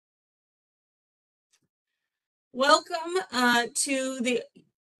Welcome to the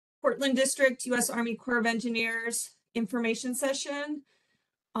Portland District U.S. Army Corps of Engineers information session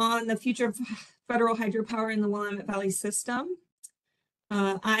on the future of federal hydropower in the Willamette Valley system.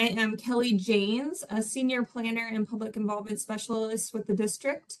 I am Kelly Janes, a senior planner and public involvement specialist with the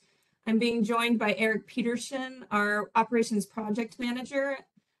district. I'm being joined by Eric Peterson, our operations project manager,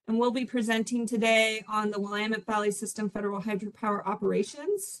 and we'll be presenting today on the Willamette Valley system federal hydropower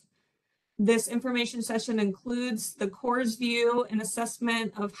operations. This information session includes the Corps' view and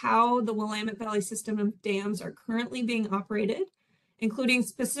assessment of how the Willamette Valley system of dams are currently being operated, including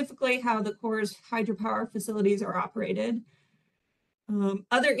specifically how the Corps' hydropower facilities are operated.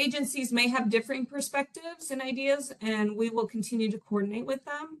 Other agencies may have differing perspectives and ideas, and we will continue to coordinate with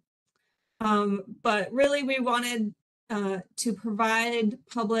them. But really, we wanted to provide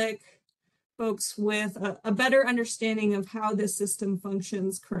public folks with a better understanding of how this system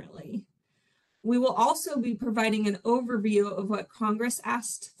functions currently. We will also be providing an overview of what Congress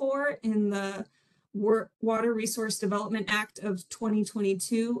asked for in the Water Resource Development Act of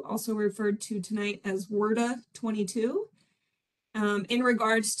 2022, also referred to tonight as WRDA22, in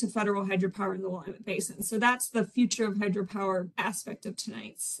regards to federal hydropower in the Willamette Basin. So that's the future of hydropower aspect of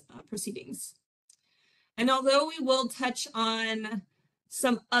tonight's proceedings. And although we will touch on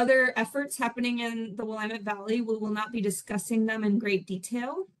some other efforts happening in the Willamette Valley, we will not be discussing them in great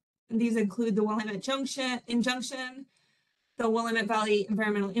detail. And these include the Willamette Injunction, the Willamette Valley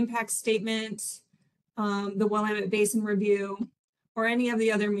Environmental Impact Statement, the Willamette Basin Review, or any of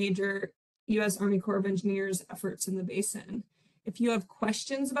the other major U.S. Army Corps of Engineers efforts in the basin. If you have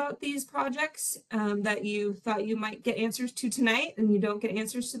questions about these projects that you thought you might get answers to tonight and you don't get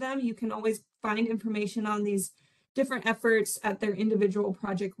answers to them, you can always find information on these different efforts at their individual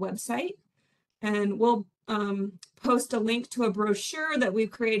project website. And we'll post a link to a brochure that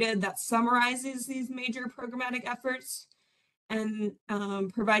we've created that summarizes these major programmatic efforts and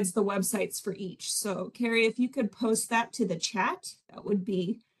provides the websites for each. So Carrie, if you could post that to the chat, that would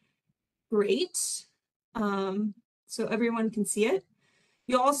be great. So everyone can see it.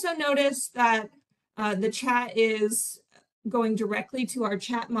 You'll also notice that the chat is going directly to our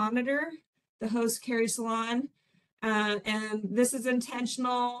chat monitor, the host, Carrie Salon, and this is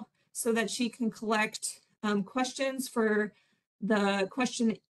intentional so that she can collect questions for the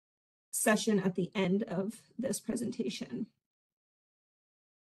question session at the end of this presentation.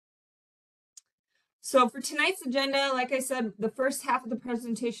 So for tonight's agenda, like I said, the first half of the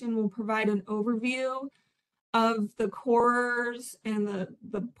presentation will provide an overview of the Corps and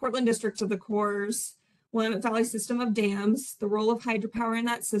the Portland Districts of the Corps' Willamette Valley system of dams, the role of hydropower in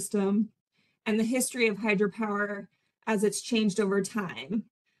that system, and the history of hydropower as it's changed over time.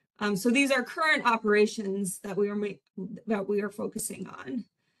 So these are current operations that we are focusing on.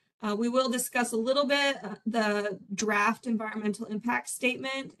 We will discuss a little bit the draft environmental impact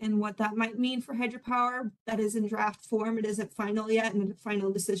statement and what that might mean for hydropower. That is in draft form. It isn't final yet, and the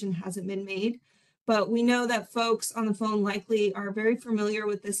final decision hasn't been made. But we know that folks on the phone likely are very familiar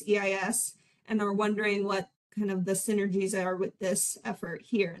with this EIS and are wondering what kind of the synergies are with this effort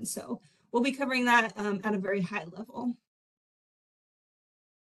here. And so we'll be covering that at a very high level.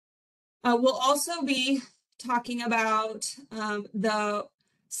 We'll also be talking about the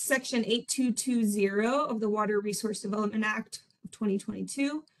Section 8220 of the Water Resource Development Act of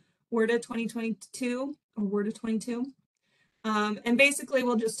 2022, WRDA 2022, or WRDA 22. And basically,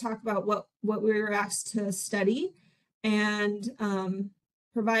 we'll just talk about what we were asked to study and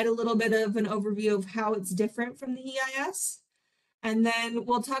provide a little bit of an overview of how it's different from the EIS. And then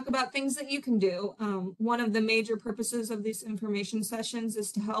we'll talk about things that you can do. One of the major purposes of these information sessions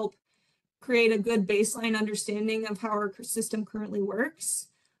is to help create a good baseline understanding of how our system currently works,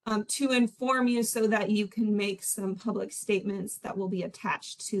 to inform you so that you can make some public statements that will be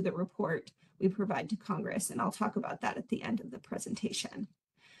attached to the report we provide to Congress. And I'll talk about that at the end of the presentation.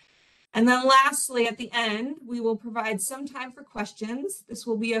 And then lastly, at the end, we will provide some time for questions. This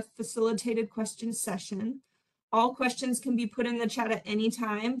will be a facilitated question session. All questions can be put in the chat at any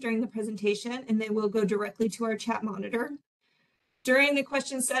time during the presentation, and they will go directly to our chat monitor. During the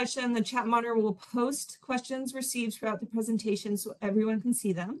question session, the chat monitor will post questions received throughout the presentation so everyone can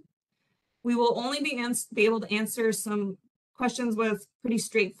see them. We will only be able to answer some questions with pretty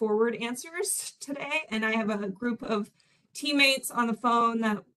straightforward answers today, and I have a group of teammates on the phone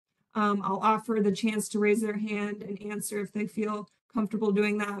that I'll offer the chance to raise their hand and answer if they feel comfortable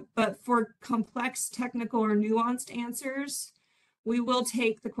doing that. But for complex, technical, or nuanced answers, we will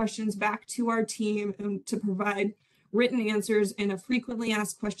take the questions back to our team to provide written answers in a frequently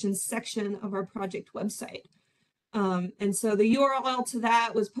asked questions section of our project website. And so the URL to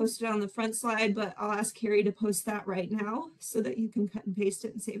that was posted on the front slide, but I'll ask Carrie to post that right now so that you can cut and paste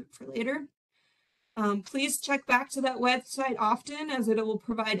it and save it for later. Please check back to that website often, as it will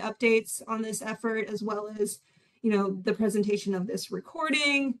provide updates on this effort, as well as, the presentation of this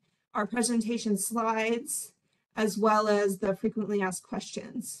recording, our presentation slides, as well as the frequently asked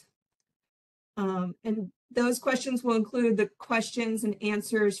questions. And those questions will include the questions and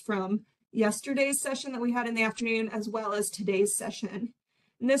answers from yesterday's session that we had in the afternoon, as well as today's session.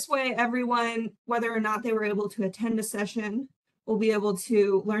 And this way, everyone, whether or not they were able to attend a session, will be able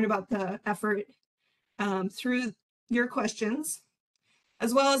to learn about the effort through your questions,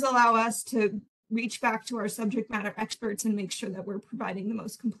 as well as allow us to reach back to our subject matter experts and make sure that we're providing the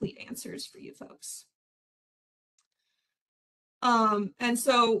most complete answers for you folks. And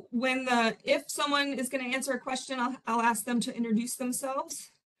so if someone is going to answer a question, I'll ask them to introduce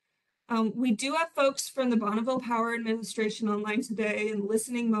themselves. We do have folks from the Bonneville Power Administration online today in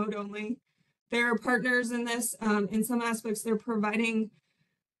listening mode only. They're partners in this. In some aspects, they're providing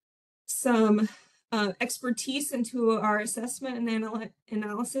some expertise into our assessment and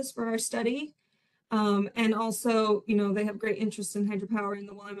analysis for our study. And also, they have great interest in hydropower in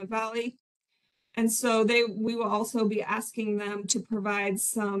the Willamette Valley. And so we will also be asking them to provide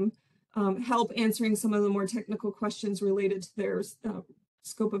some help answering some of the more technical questions related to their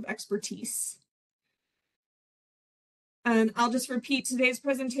scope of expertise. And I'll just repeat, today's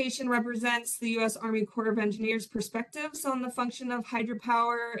presentation represents the U.S. Army Corps of Engineers' perspectives on the function of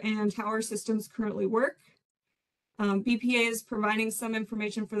hydropower and how our systems currently work. BPA is providing some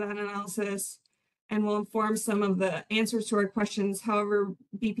information for that analysis and will inform some of the answers to our questions. However,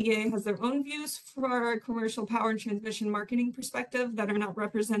 BPA has their own views for our commercial power and transmission marketing perspective that are not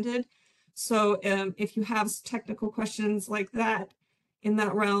represented. So if you have technical questions like that in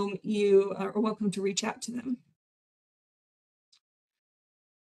that realm, you are welcome to reach out to them.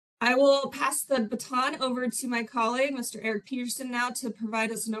 I will pass the baton over to my colleague, Mr. Eric Peterson, now to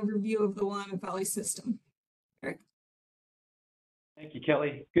provide us an overview of the Willamette Valley system. Eric. Thank you,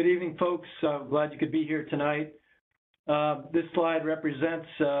 Kelly. Good evening, folks. Glad you could be here tonight. This slide represents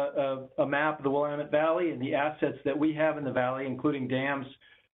a map of the Willamette Valley and the assets that we have in the valley, including dams,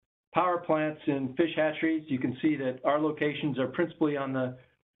 power plants, and fish hatcheries. You can see that our locations are principally on the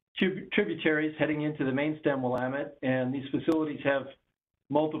tributaries heading into the main stem Willamette, and these facilities have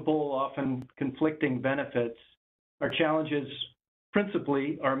multiple, often conflicting benefits. Our challenges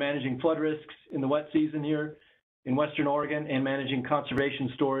principally are managing flood risks in the wet season here in Western Oregon and managing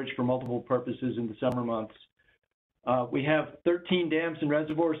conservation storage for multiple purposes in the summer months. We have 13 dams and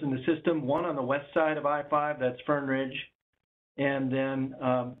reservoirs in the system, one on the west side of I-5, that's Fern Ridge, and then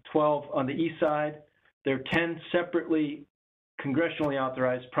 12 on the east side. There are 10 separately congressionally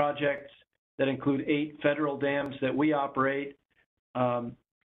authorized projects that include 8 federal dams that we operate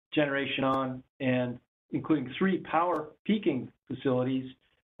generation on, and including 3 power peaking facilities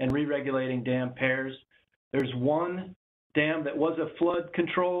and re-regulating dam pairs. There's one dam that was a flood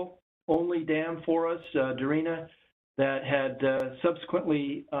control only dam for us, Dorina, that had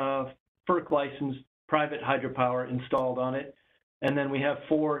subsequently FERC licensed private hydropower installed on it. And then we have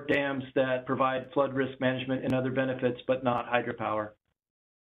 4 dams that provide flood risk management and other benefits, but not hydropower.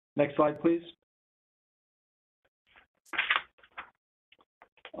 Next slide, please.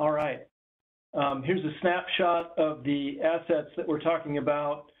 All right. Here's a snapshot of the assets that we're talking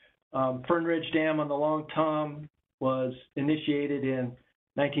about. Fern Ridge Dam on the Long Tom was initiated in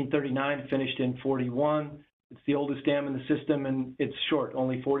 1939, finished in 41. It's the oldest dam in the system, and it's short,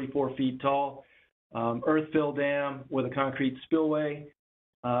 only 44 feet tall. Earthfill Dam with a concrete spillway.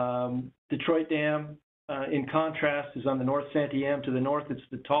 Detroit Dam, in contrast, is on the North Santiam. To the north, it's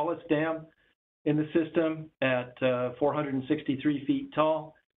the tallest dam in the system at 463 feet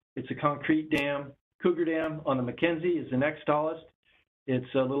tall. It's a concrete dam. Cougar Dam on the Mackenzie is the next tallest. It's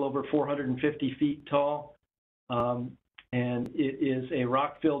a little over 450 feet tall, and it is a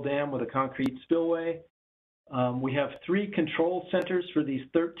rock-filled dam with a concrete spillway. We have 3 control centers for these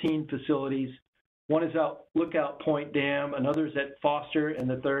 13 facilities. One is at Lookout Point Dam, another is at Foster, and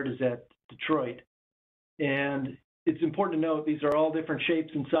the third is at Detroit. And it's important to note these are all different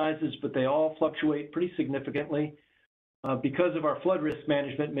shapes and sizes, but they all fluctuate pretty significantly. Because of our flood risk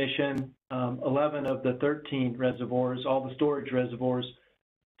management mission, 11 of the 13 reservoirs, all the storage reservoirs,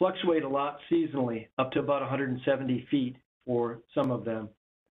 fluctuate a lot seasonally, up to about 170 feet for some of them.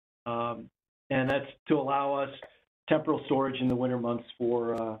 And that's to allow us temporal storage in the winter months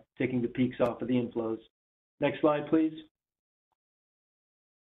for taking the peaks off of the inflows. Next slide, please.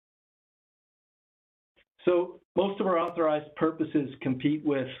 So most of our authorized purposes compete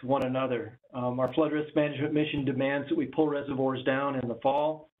with one another. Our flood risk management mission demands that we pull reservoirs down in the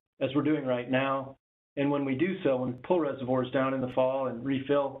fall, as we're doing right now. And when we do so, when we pull reservoirs down in the fall and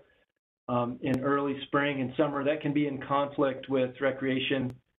refill in early spring and summer, that can be in conflict with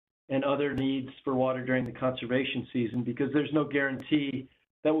recreation and other needs for water during the conservation season, because there's no guarantee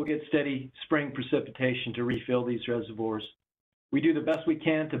that we'll get steady spring precipitation to refill these reservoirs. We do the best we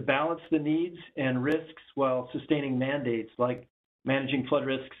can to balance the needs and risks while sustaining mandates like managing flood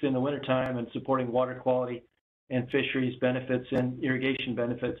risks in the wintertime and supporting water quality and fisheries benefits and irrigation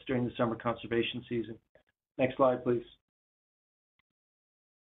benefits during the summer conservation season. Next slide, please.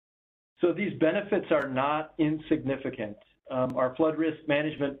 So these benefits are not insignificant. Our flood risk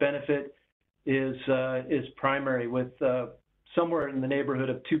management benefit is primary, with somewhere in the neighborhood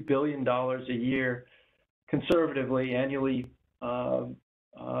of $2 billion a year, conservatively, annually,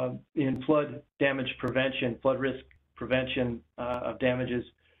 in flood damage prevention, flood risk prevention of damages,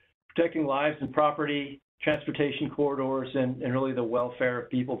 protecting lives and property, transportation corridors, and really the welfare of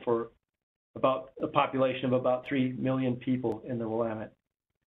people for about a population of about 3 million people in the Willamette.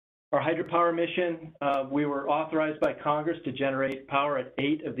 Our hydropower mission, we were authorized by Congress to generate power at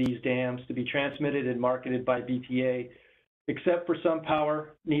 8 of these dams to be transmitted and marketed by BPA, except for some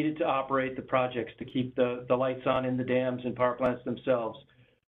power needed to operate the projects, to keep the lights on in the dams and power plants themselves.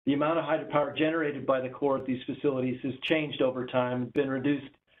 The amount of hydropower generated by the Corps at these facilities has changed over time, been reduced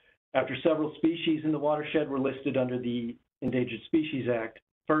after several species in the watershed were listed under the Endangered Species Act.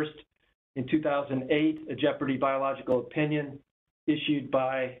 First, in 2008, a Jeopardy biological opinion issued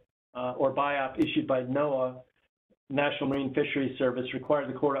by, or BIOP issued by NOAA, National Marine Fisheries Service, required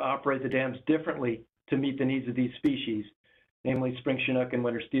the Corps to operate the dams differently to meet the needs of these species, namely spring chinook and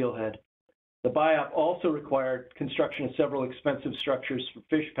winter steelhead. The BIOP also required construction of several expensive structures for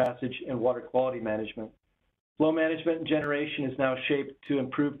fish passage and water quality management. Flow management and generation is now shaped to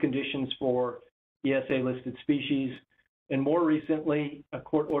improve conditions for ESA-listed species, and more recently, a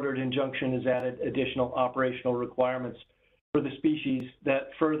court-ordered injunction has added additional operational requirements for the species that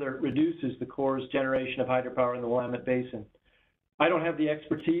further reduces the Corps' generation of hydropower in the Willamette Basin. I don't have the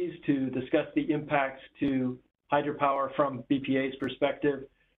expertise to discuss the impacts to hydropower from BPA's perspective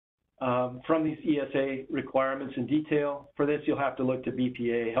from these ESA requirements in detail. For this, you'll have to look to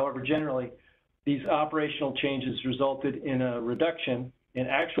BPA. However, generally, these operational changes resulted in a reduction in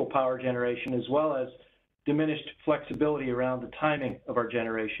actual power generation, as well as diminished flexibility around the timing of our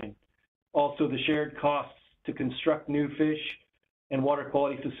generation. Also, the shared costs to construct new fish and water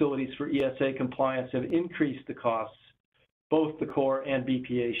quality facilities for ESA compliance have increased the costs both the Corps and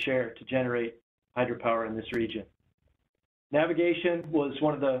BPA share to generate hydropower in this region. Navigation was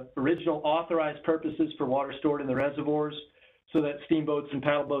one of the original authorized purposes for water stored in the reservoirs, so that steamboats and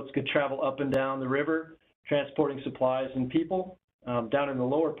paddle boats could travel up and down the river, transporting supplies and people down in the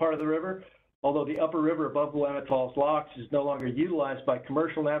lower part of the river. Although the upper river above Willamette Falls locks is no longer utilized by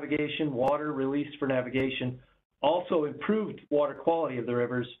commercial navigation, water released for navigation also improved water quality of the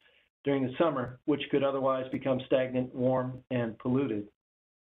rivers during the summer, which could otherwise become stagnant, warm, and polluted.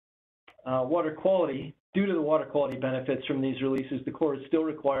 Water quality. Due to the water quality benefits from these releases, the Corps is still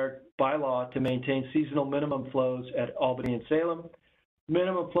required by law to maintain seasonal minimum flows at Albany and Salem.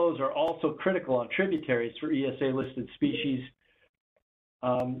 Minimum flows are also critical on tributaries for ESA-listed species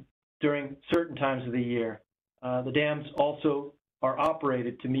during certain times of the year. The dams also are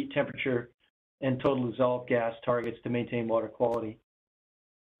operated to meet temperature and total dissolved gas targets to maintain water quality.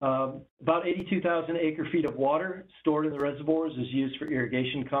 About 82,000 acre-feet of water stored in the reservoirs is used for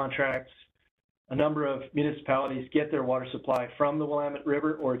irrigation contracts. A number of municipalities get their water supply from the Willamette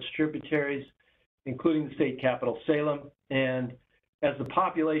River or its tributaries, including the state capital, Salem. And as the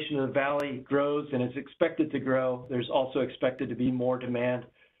population of the valley grows and is expected to grow, there's also expected to be more demand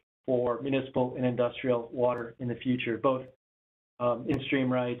for municipal and industrial water in the future, both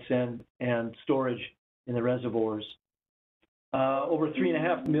in-stream rights and storage in the reservoirs. Over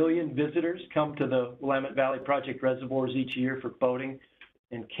 3.5 million visitors come to the Willamette Valley Project reservoirs each year for boating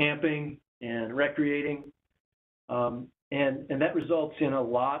and camping and recreating. And that results in a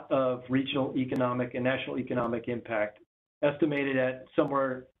lot of regional economic and national economic impact, estimated at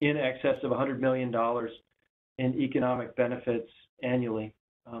somewhere in excess of $100 million in economic benefits annually,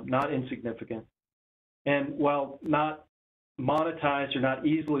 not insignificant. And while not monetized or not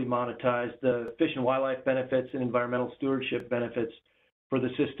easily monetized, the fish and wildlife benefits and environmental stewardship benefits for the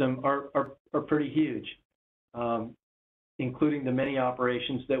system are pretty huge, including the many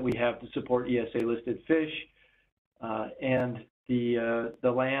operations that we have to support ESA-listed fish and the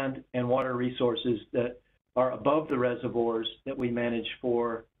land and water resources that are above the reservoirs that we manage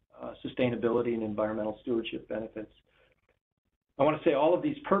for sustainability and environmental stewardship benefits. I want to say all of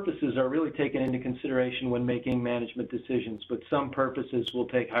these purposes are really taken into consideration when making management decisions, but some purposes will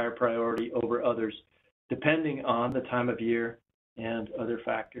take higher priority over others, depending on the time of year and other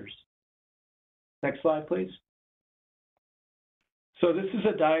factors. Next slide, please. So this is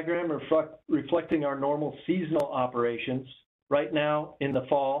a diagram reflecting our normal seasonal operations. Right now in the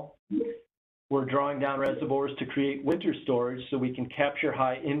fall, we're drawing down reservoirs to create winter storage so we can capture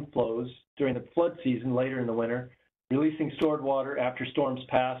high inflows during the flood season later in the winter, releasing stored water after storms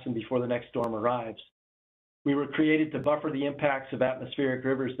pass and before the next storm arrives. We were created to buffer the impacts of atmospheric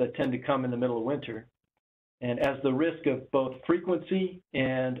rivers that tend to come in the middle of winter. And as the risk of both frequency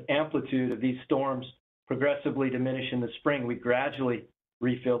and amplitude of these storms progressively diminish in the spring, we gradually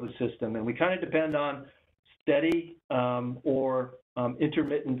refill the system. And we kind of depend on steady or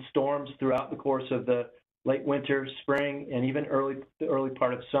intermittent storms throughout the course of the late winter, spring, and even the early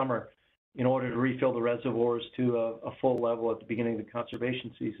part of summer in order to refill the reservoirs to a full level at the beginning of the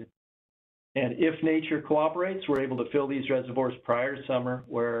conservation season. And if nature cooperates, we're able to fill these reservoirs prior to summer,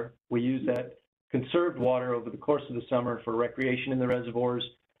 where we use that conserved water over the course of the summer for recreation in the reservoirs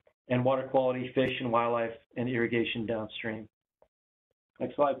and water quality, fish and wildlife, and irrigation downstream.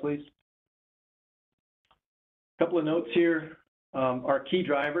 Next slide, please. A couple of notes here. Our key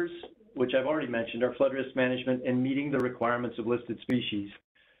drivers, which I've already mentioned, are flood risk management and meeting the requirements of listed species.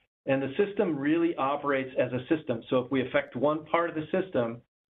 And the system really operates as a system. So if we affect one part of the system,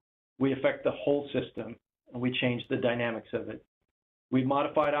 we affect the whole system, and we change the dynamics of it. We've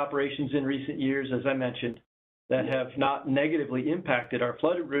modified operations in recent years, as I mentioned, that have not negatively impacted our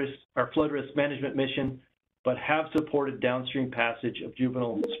flood risk management mission, but have supported downstream passage of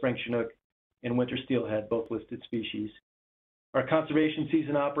juvenile spring chinook and winter steelhead, both listed species. Our conservation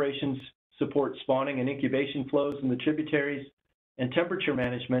season operations support spawning and incubation flows in the tributaries, and temperature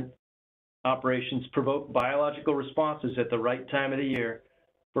management operations provoke biological responses at the right time of the year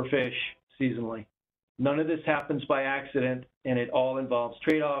for fish seasonally. None of this happens by accident, and it all involves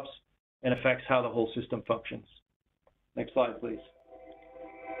trade-offs and affects how the whole system functions. Next slide, please.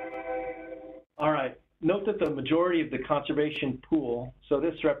 All right, note that the majority of the conservation pool, so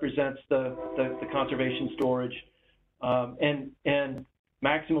this represents the conservation storage, and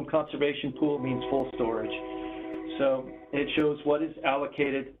maximum conservation pool means full storage. So it shows what is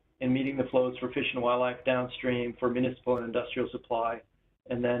allocated in meeting the flows for fish and wildlife downstream, for municipal and industrial supply,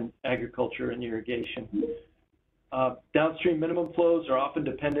 and then agriculture and irrigation. Downstream minimum flows are often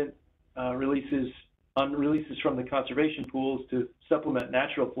dependent on releases from the conservation pools to supplement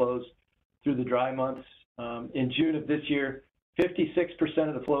natural flows through the dry months. In June of this year, 56%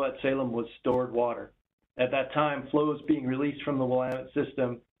 of the flow at Salem was stored water. At that time, flows being released from the Willamette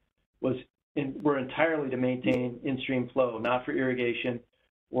system were entirely to maintain in-stream flow, not for irrigation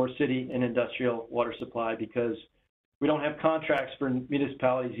or city and industrial water supply, because we don't have contracts for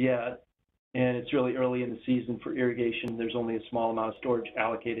municipalities yet, and it's really early in the season for irrigation. There's only a small amount of storage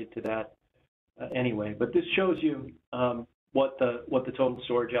allocated to that anyway. But this shows you what the total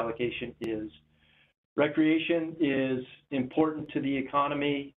storage allocation is. Recreation is important to the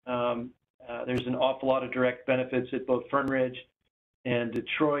economy. There's an awful lot of direct benefits at both Fern Ridge and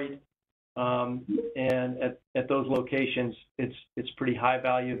Detroit. And at those locations, it's pretty high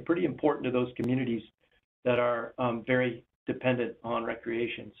value, pretty important to those communities that are very dependent on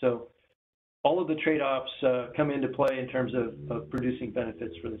recreation. So all of the trade-offs come into play in terms of producing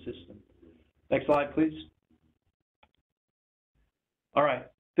benefits for the system. Next slide, please. All right,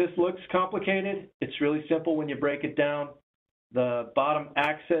 this looks complicated. It's really simple when you break it down. The bottom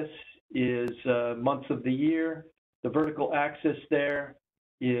axis is months of the year. The vertical axis there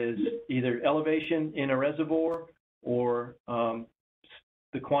is either elevation in a reservoir or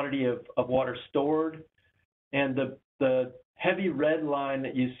the quantity of water stored. And the heavy red line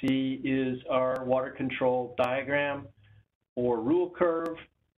that you see is our water control diagram or rule curve.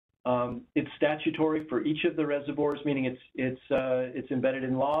 It's statutory for each of the reservoirs, meaning it's embedded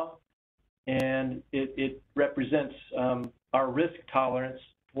in law, and it represents our risk tolerance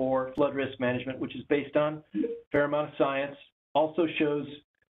for flood risk management, which is based on a fair amount of science. Also shows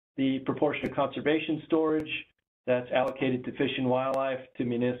the proportion of conservation storage that's allocated to fish and wildlife, to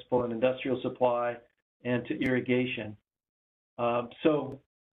municipal and industrial supply, and to irrigation. The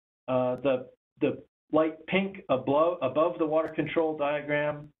light pink above the water control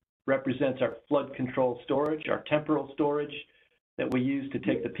diagram represents our flood control storage, our temporal storage that we use to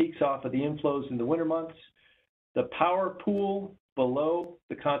take the peaks off of the inflows in the winter months. The power pool below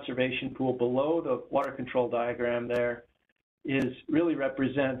the conservation pool, below the water control diagram there, really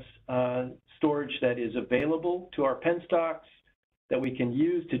represents storage that is available to our penstocks that we can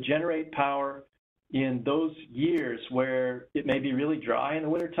use to generate power in those years where it may be really dry in the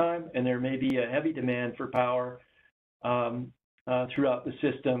wintertime and there may be a heavy demand for power throughout the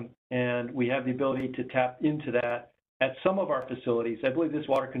system. And we have the ability to tap into that at some of our facilities. I believe this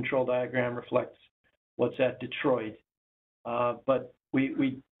water control diagram reflects what's at Detroit. But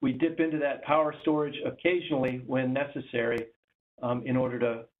we dip into that power storage occasionally when necessary in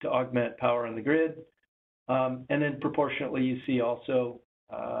order to augment power on the grid. And then proportionately, you see also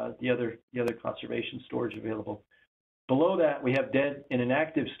the other conservation storage available. Below that, we have dead and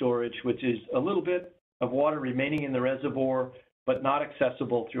inactive storage, which is a little bit of water remaining in the reservoir, but not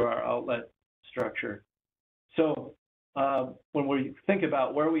accessible through our outlet structure. So when we think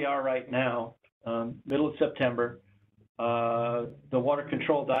about where we are right now, middle of September, the water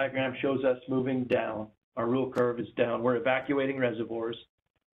control diagram shows us moving down. Our rule curve is down. We're evacuating reservoirs.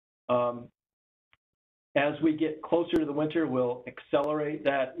 As we get closer to the winter, we'll accelerate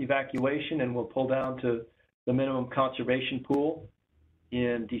that evacuation and we'll pull down to the minimum conservation pool.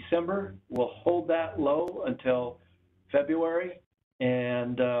 In December, we'll hold that low until February,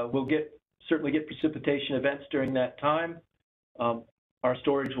 and we'll certainly get precipitation events during that time. Our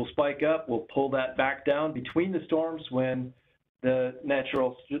storage will spike up. We'll pull that back down between the storms when the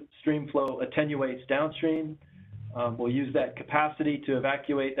natural stream flow attenuates downstream. We'll use that capacity to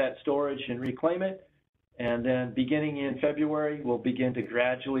evacuate that storage and reclaim it. And then beginning in February, we'll begin to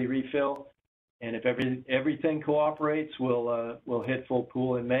gradually refill. And if everything cooperates, we'll hit full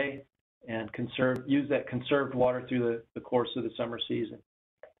pool in May and use that conserved water through the course of the summer season.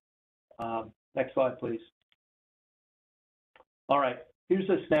 Next slide, please. All right, here's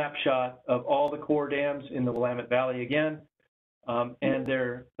a snapshot of all the core dams in the Willamette Valley again, and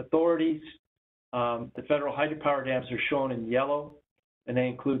their authorities. The federal hydropower dams are shown in yellow, and they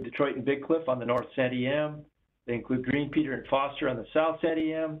include Detroit and Big Cliff on the North Sandy Dam. They include Green Peter and Foster on the South Sandy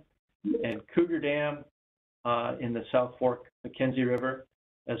Dam, and Cougar Dam in the South Fork McKenzie River,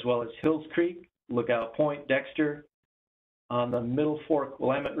 as well as Hills Creek, Lookout Point, Dexter on the Middle Fork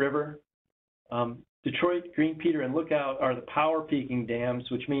Willamette River. Detroit, Green Peter, and Lookout are the power peaking dams,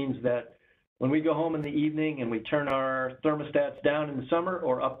 which means that when we go home in the evening and we turn our thermostats down in the summer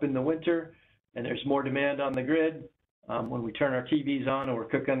or up in the winter, and there's more demand on the grid, when we turn our TVs on and we're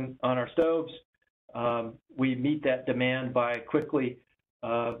cooking on our stoves, we meet that demand by quickly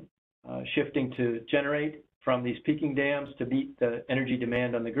shifting to generate from these peaking dams to meet the energy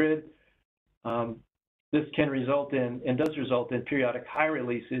demand on the grid. This can result in, and does result in, periodic high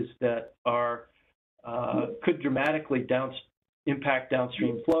releases that could dramatically impact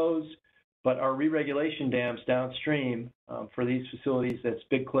downstream flows, but our re-regulation dams downstream for these facilities, that's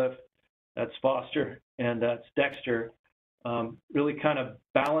Big Cliff, that's Foster, and that's Dexter, really kind of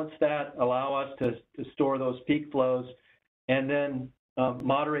balance that, allow us to store those peak flows, and then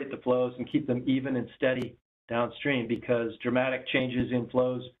moderate the flows and keep them even and steady downstream, because dramatic changes in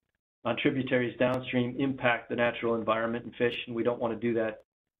flows on tributaries downstream impact the natural environment and fish, and we don't want to do that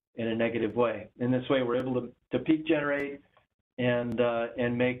in a negative way. In this way, we're able to peak generate and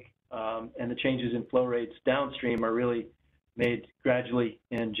the changes in flow rates downstream are really made gradually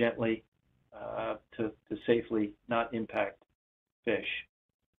and gently to safely not impact fish.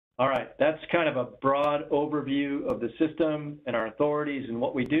 All right, that's kind of a broad overview of the system and our authorities and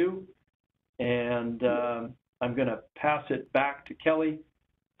what we do. And I'm going to pass it back to Kelly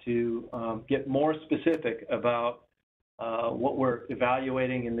to get more specific about what we're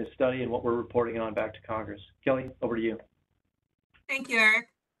evaluating in this study and what we're reporting on back to Congress. Kelly, over to you. Thank you, Eric.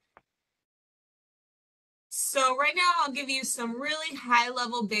 So right now I'll give you some really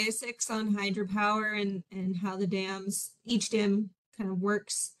high-level basics on hydropower and how the dams, each dam kind of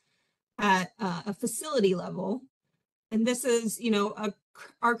works at a facility level. And this is,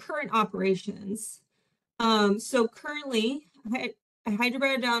 our current operations. So currently, a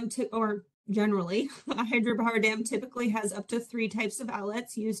hydropower dam, generally, a hydropower dam typically has up to 3 types of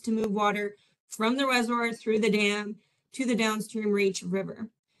outlets used to move water from the reservoir through the dam to the downstream reach river.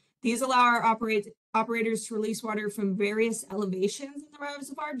 These allow our operators to release water from various elevations in the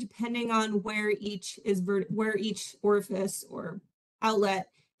reservoir, depending on where each orifice or outlet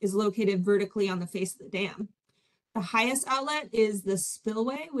is located vertically on the face of the dam. The highest outlet is the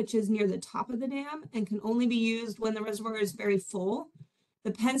spillway, which is near the top of the dam and can only be used when the reservoir is very full.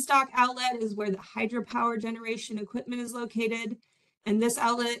 The penstock outlet is where the hydropower generation equipment is located, and this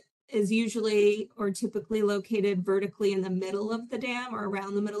outlet is usually or typically located vertically in the middle of the dam or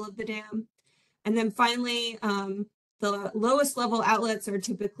around the middle of the dam. And then finally, the lowest level outlets are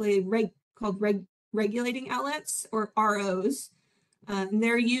typically called regulating outlets, or ROs. And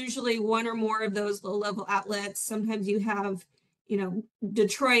they're usually one or more of those low level outlets. Sometimes you have,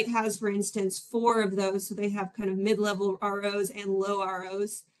 Detroit has, for instance, 4 of those. So they have kind of mid-level ROs and low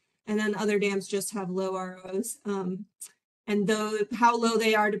ROs. And then other dams just have low ROs. And though how low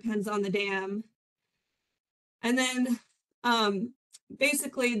they are depends on the dam. And then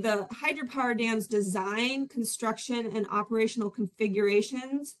basically the hydropower dams design, construction, and operational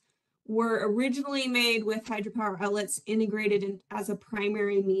configurations were originally made with hydropower outlets integrated in as a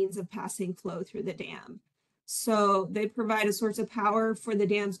primary means of passing flow through the dam. So they provide a source of power for the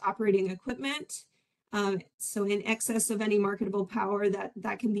dam's operating equipment. So in excess of any marketable power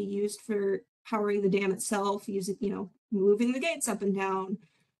that can be used for powering the dam itself, using, moving the gates up and down,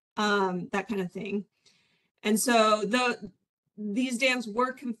 that kind of thing. And so these dams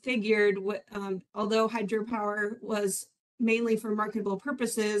were configured with, although hydropower was mainly for marketable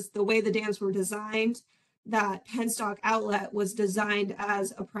purposes, the way the dams were designed, that penstock outlet was designed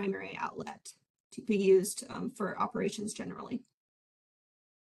as a primary outlet to be used for operations generally.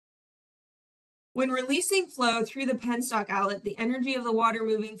 When releasing flow through the penstock outlet, the energy of the water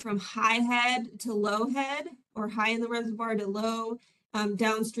moving from high head to low head, or high in the reservoir to low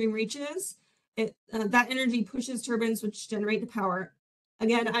downstream reaches, that energy pushes turbines which generate the power.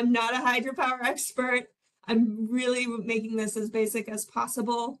 Again, I'm not a hydropower expert. I'm really making this as basic as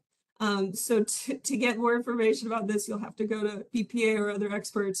possible. So to get more information about this, you'll have to go to BPA or other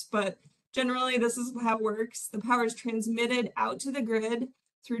experts, but generally this is how it works. The power is transmitted out to the grid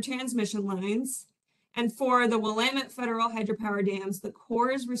through transmission lines. And for the Willamette federal hydropower dams, the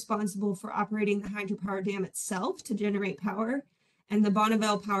Corps is responsible for operating the hydropower dam itself to generate power. And the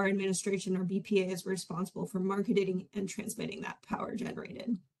Bonneville Power Administration, or BPA, is responsible for marketing and transmitting that power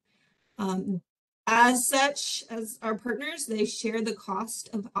generated. As such, as our partners, they share the cost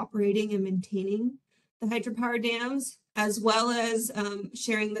of operating and maintaining the hydropower dams, as well as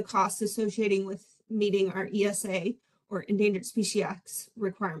sharing the costs associated with meeting our ESA, or Endangered Species Act,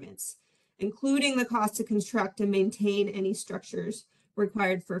 requirements, including the cost to construct and maintain any structures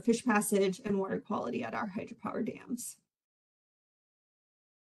required for fish passage and water quality at our hydropower dams.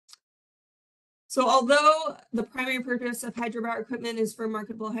 So although the primary purpose of hydropower equipment is for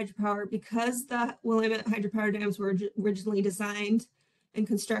marketable hydropower, because the Willamette hydropower dams were originally designed and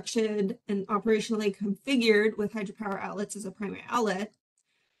constructed and operationally configured with hydropower outlets as a primary outlet,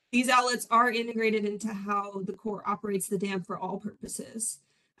 these outlets are integrated into how the Corps operates the dam for all purposes.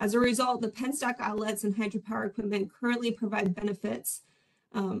 As a result, the penstock outlets and hydropower equipment currently provide benefits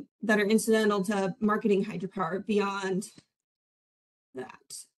that are incidental to marketing hydropower beyond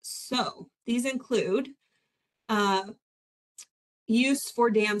that. So these include use for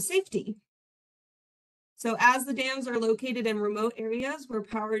dam safety. So as the dams are located in remote areas where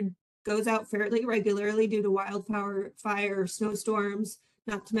power goes out fairly regularly due to wildfire, fire, snowstorms,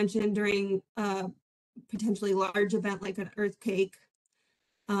 not to mention during a potentially large event like an earthquake,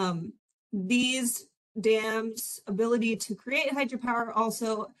 these dams' ability to create hydropower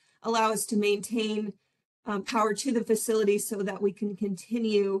also allow us to maintain power to the facility so that we can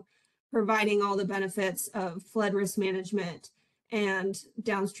continue providing all the benefits of flood risk management and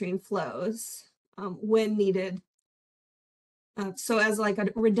downstream flows when needed. So as like a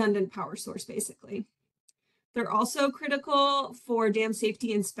redundant power source, basically. They're also critical for dam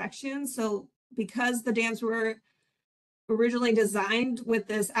safety inspections. So because the dams were originally designed with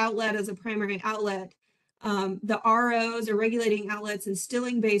this outlet as a primary outlet, the ROs, or regulating outlets, and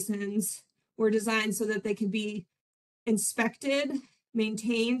stilling basins were designed so that they could be inspected,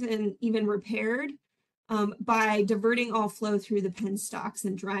 maintained, and even repaired by diverting all flow through the penstocks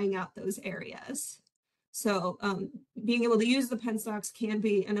and drying out those areas. So being able to use the penstocks can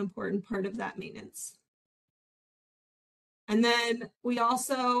be an important part of that maintenance. And then we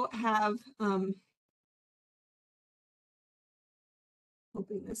also have,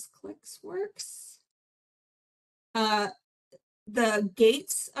 hoping this works. The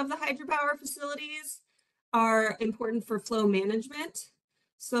gates of the hydropower facilities are important for flow management.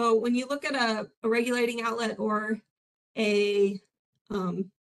 So when you look at a regulating outlet or a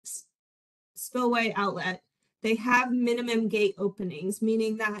spillway outlet, they have minimum gate openings,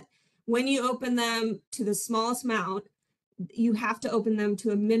 meaning that when you open them to the smallest amount, you have to open them to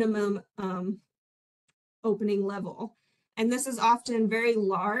a minimum opening level. And this is often very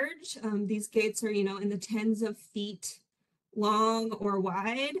large. These gates are, in the tens of feet long or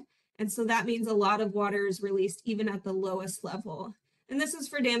wide. And so that means a lot of water is released even at the lowest level. And this is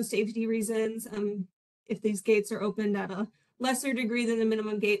for dam safety reasons. If these gates are opened at a lesser degree than the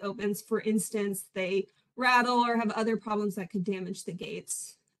minimum gate opens, for instance, they rattle or have other problems that could damage the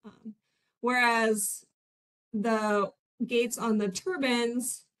gates. Whereas the gates on the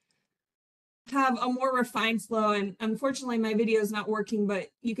turbines have a more refined flow. And unfortunately, my video is not working, but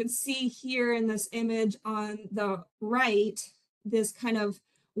you can see here in this image on the right, this kind of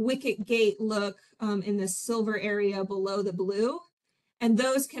wicket gate look in this silver area below the blue. And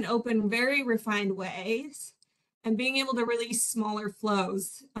those can open very refined ways. And being able to release smaller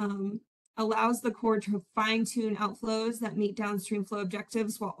flows allows the Corps to fine-tune outflows that meet downstream flow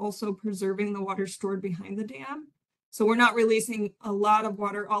objectives while also preserving the water stored behind the dam. So we're not releasing a lot of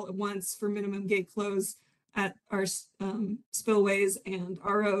water all at once for minimum gate flows at our spillways and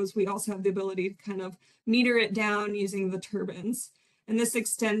ROs. We also have the ability to kind of meter it down using the turbines. And this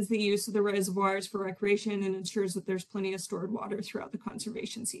extends the use of the reservoirs for recreation and ensures that there's plenty of stored water throughout the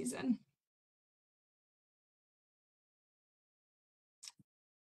conservation season.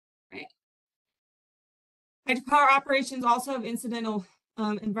 Right. Hydropower operations also have incidental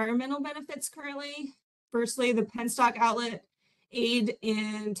environmental benefits currently. Firstly, the penstock outlet aid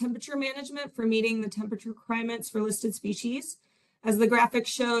in temperature management for meeting the temperature requirements for listed species. As the graphic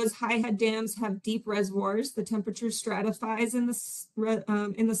shows, high head dams have deep reservoirs. The temperature stratifies in the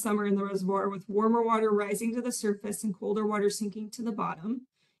summer in the reservoir, with warmer water rising to the surface and colder water sinking to the bottom.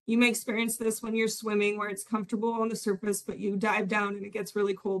 You may experience this when you're swimming, where it's comfortable on the surface, but you dive down and it gets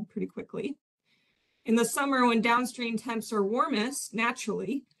really cold pretty quickly. In the summer, when downstream temps are warmest,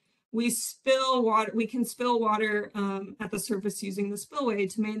 naturally, we can spill water at the surface using the spillway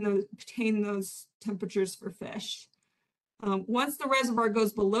to maintain those temperatures for fish. Once the reservoir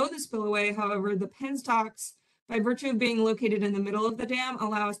goes below the spillway, however, the penstocks, by virtue of being located in the middle of the dam,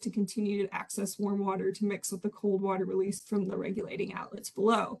 allow us to continue to access warm water to mix with the cold water released from the regulating outlets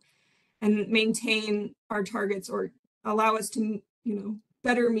below and maintain our targets, or allow us to,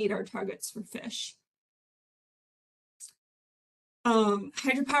 better meet our targets for fish.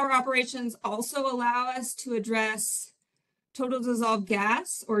 Hydropower operations also allow us to address total dissolved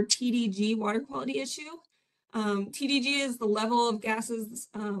gas, or TDG, water quality issue. TDG is the level of gases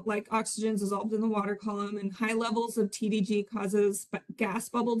like oxygen dissolved in the water column, and high levels of TDG causes gas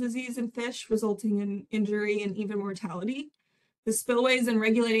bubble disease in fish, resulting in injury and even mortality. The spillways and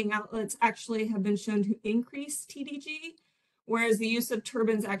regulating outlets actually have been shown to increase TDG, whereas the use of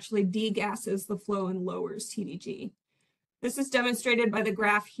turbines actually degasses the flow and lowers TDG. This is demonstrated by the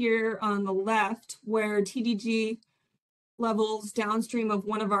graph here on the left, where TDG levels downstream of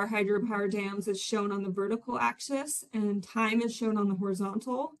one of our hydropower dams is shown on the vertical axis and time is shown on the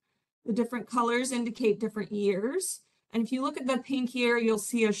horizontal. The different colors indicate different years. And if you look at the pink here, you'll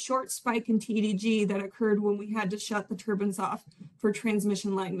see a short spike in TDG that occurred when we had to shut the turbines off for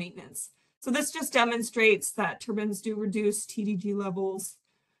transmission line maintenance. So this just demonstrates that turbines do reduce TDG levels.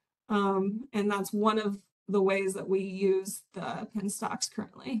 And that's one of the ways that we use the penstocks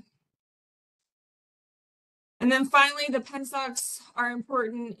currently. And then finally, the penstocks are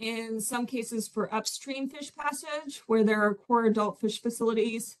important in some cases for upstream fish passage, where there are core adult fish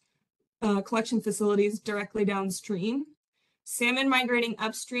facilities, collection facilities directly downstream. Salmon migrating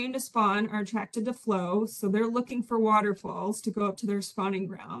upstream to spawn are attracted to flow, so they're looking for waterfalls to go up to their spawning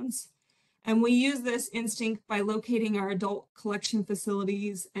grounds. And we use this instinct by locating our adult collection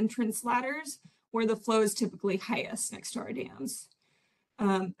facilities entrance ladders, where the flow is typically highest next to our dams.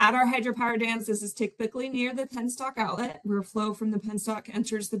 At our hydropower dams, this is typically near the penstock outlet, where flow from the penstock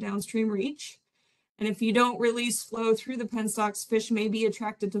enters the downstream reach. And if you don't release flow through the penstocks, fish may be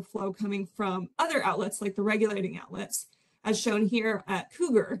attracted to flow coming from other outlets, like the regulating outlets, as shown here at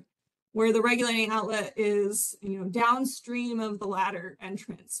Cougar, where the regulating outlet is downstream of the ladder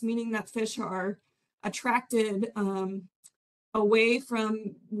entrance, meaning that fish are attracted away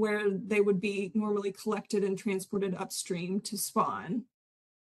from where they would be normally collected and transported upstream to spawn.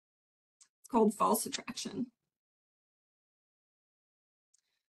 It's called false attraction.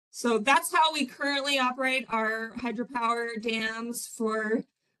 So that's how we currently operate our hydropower dams for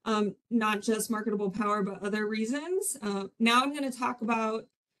not just marketable power, but other reasons. Now I'm going to talk about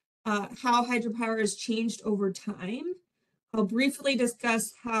how hydropower has changed over time. I'll briefly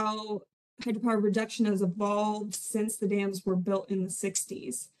discuss how hydropower production has evolved since the dams were built in the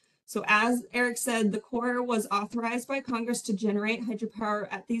 60s. So as Eric said, the Corps was authorized by Congress to generate hydropower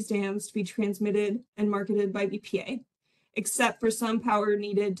at these dams to be transmitted and marketed by BPA, except for some power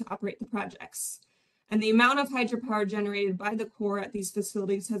needed to operate the projects. And the amount of hydropower generated by the Corps at these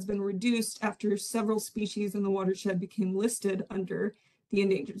facilities has been reduced after several species in the watershed became listed under the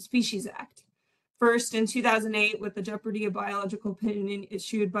Endangered Species Act. First, in 2008, with the jeopardy of biological opinion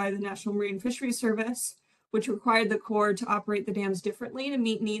issued by the National Marine Fisheries Service, which required the Corps to operate the dams differently to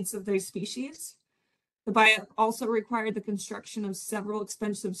meet needs of those species. The BIOP also required the construction of several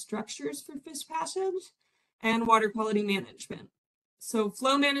expensive structures for fish passage and water quality management. So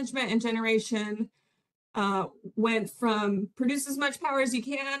flow management and generation went from produce as much power as you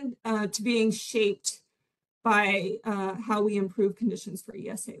can to being shaped by how we improve conditions for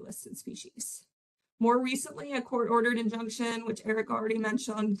ESA listed species. More recently, a court-ordered injunction, which Eric already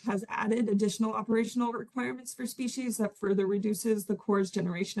mentioned, has added additional operational requirements for species that further reduces the Corps'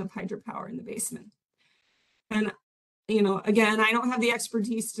 generation of hydropower in the basin. And, you know, again, I don't have the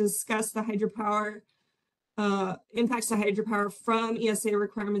expertise to discuss the hydropower impacts to hydropower from ESA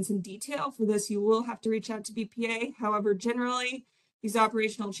requirements in detail. For this, you will have to reach out to BPA. However, generally, these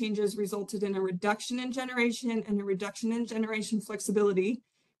operational changes resulted in a reduction in generation and a reduction in generation flexibility,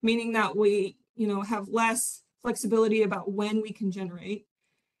 meaning that we, you know, have less flexibility about when we can generate.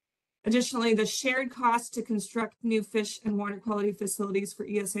 Additionally, the shared costs to construct new fish and water quality facilities for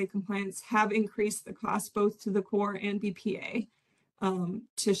ESA compliance have increased the cost both to the Corps and BPA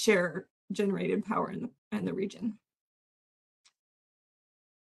to share generated power in the region.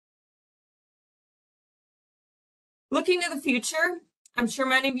 Looking to the future, I'm sure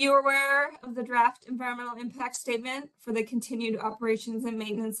many of you are aware of the draft environmental impact statement for the continued operations and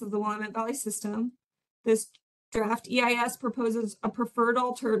maintenance of the Willamette Valley system. This draft EIS proposes a preferred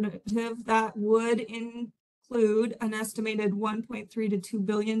alternative that would include an estimated $1.3 to $2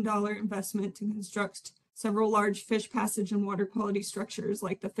 billion investment to construct several large fish passage and water quality structures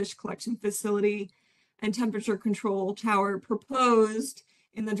like the fish collection facility and temperature control tower proposed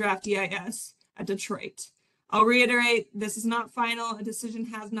in the draft EIS at Detroit. I'll reiterate, this is not final, a decision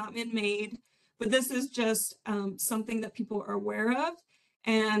has not been made, but this is just something that people are aware of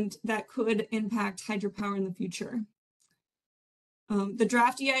and that could impact hydropower in the future. The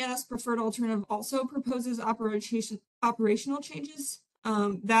draft EIS preferred alternative also proposes operational changes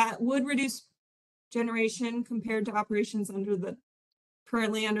that would reduce generation compared to operations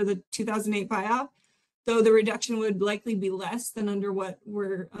currently under the 2008 buyout, though the reduction would likely be less than under what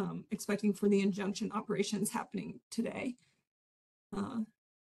we're expecting for the injunction operations happening today.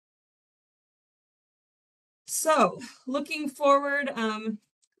 So looking forward, how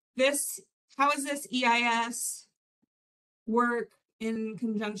does this EIS work in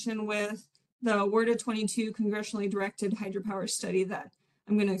conjunction with the WRDA22 congressionally directed hydropower study that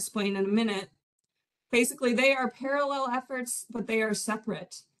I'm going to explain in a minute? Basically, they are parallel efforts, but they are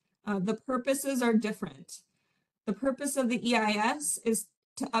separate. The purposes are different. The purpose of the EIS is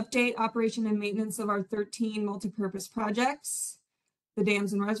to update operation and maintenance of our 13 multipurpose projects, the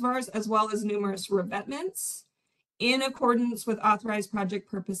dams and reservoirs, as well as numerous revetments in accordance with authorized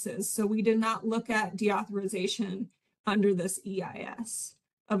project purposes. So we did not look at deauthorization under this EIS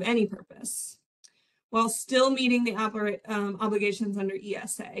of any purpose, while still meeting the obligations under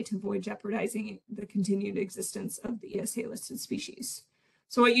ESA to avoid jeopardizing the continued existence of the ESA listed species.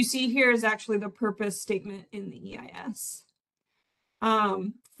 So what you see here is actually the purpose statement in the EIS.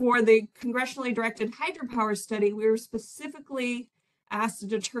 For the congressionally directed hydropower study, we were specifically asked to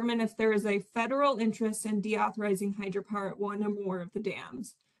determine if there is a federal interest in deauthorizing hydropower at one or more of the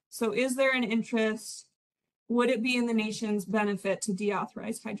dams. So is there an interest? Would it be in the nation's benefit to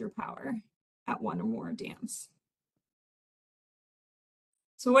deauthorize hydropower at one or more dams?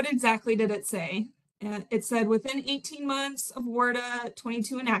 So what exactly did it say? It said within 18 months of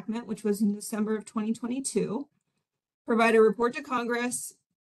WRDA22 enactment, which was in December of 2022, provide a report to Congress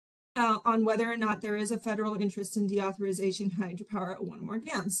on whether or not there is a federal interest in deauthorization hydropower at one or more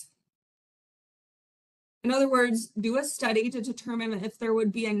dams. In other words, do a study to determine if there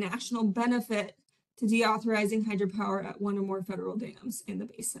would be a national benefit to deauthorizing hydropower at one or more federal dams in the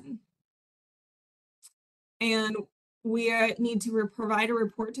basin. And we need to provide a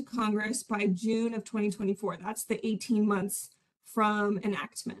report to Congress by June of 2024. That's the 18 months from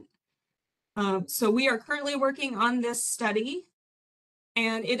enactment. So we are currently working on this study,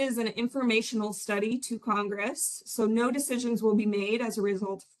 and it is an informational study to Congress. So no decisions will be made as a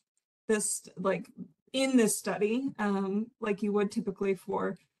result of this, like in this study, like you would typically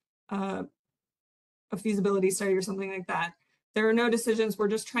for a feasibility study or something like that. There are no decisions. We're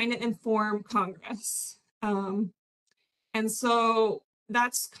just trying to inform Congress. And so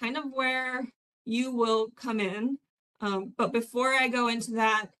that's kind of where you will come in. But before I go into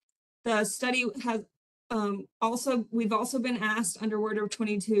that, the study has we've also been asked under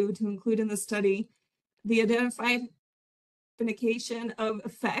WRDA22 to include in the study the identification of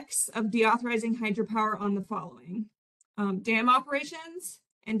effects of deauthorizing hydropower on the following: dam operations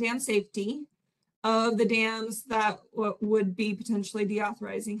and dam safety of the dams that would be potentially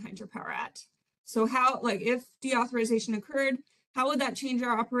deauthorizing hydropower at. So how, like if deauthorization occurred, how would that change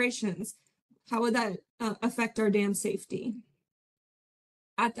our operations? How would that affect our dam safety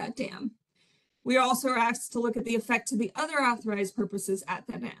at that dam? We also are asked to look at the effect to the other authorized purposes at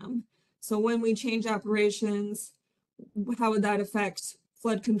the dam. So when we change operations, how would that affect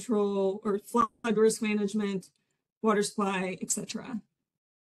flood control or flood risk management, water supply, etc.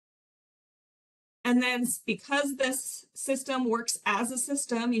 And then because this system works as a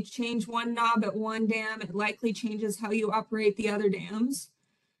system, you change one knob at one dam, it likely changes how you operate the other dams.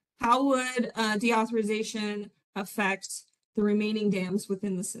 How would deauthorization affect the remaining dams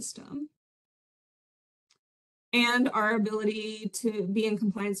within the system? And our ability to be in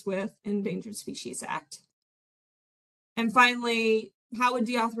compliance with Endangered Species Act. And finally, how would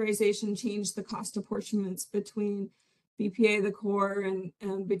deauthorization change the cost apportionments between BPA, the Corps,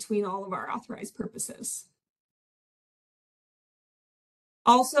 and between all of our authorized purposes?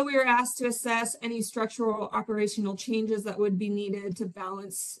 Also, we were asked to assess any structural operational changes that would be needed to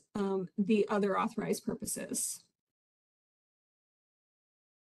balance the other authorized purposes.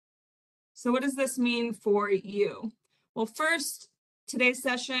 So what does this mean for you? Well, first, today's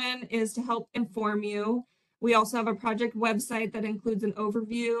session is to help inform you. We also have a project website that includes an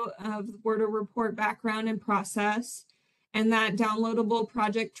overview of the WRDA report background and process, and that downloadable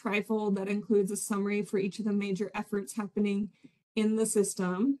project trifold that includes a summary for each of the major efforts happening in the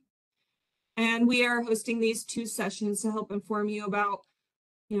system. And we are hosting these 2 sessions to help inform you about,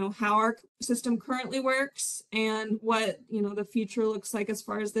 how our system currently works and what, the future looks like as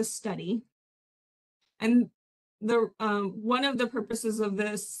far as this study. And the one of the purposes of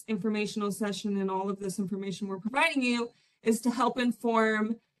this informational session and all of this information we're providing you is to help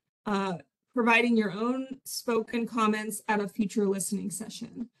inform providing your own spoken comments at a future listening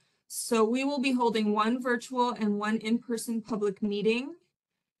session. So we will be holding 1 virtual and 1 in-person public meeting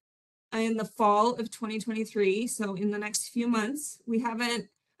in the fall of 2023. So in the next few months. We haven't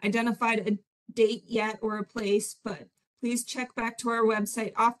identified a date yet or a place, but please check back to our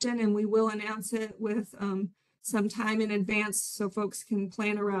website often, and we will announce it with some time in advance so folks can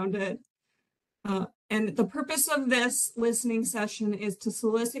plan around it. And the purpose of this listening session is to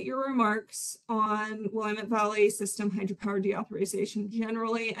solicit your remarks on Willamette Valley system hydropower deauthorization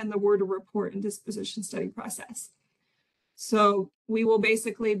generally and the WRDA report and disposition study process. So we will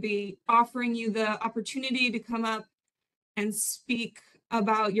basically be offering you the opportunity to come up and speak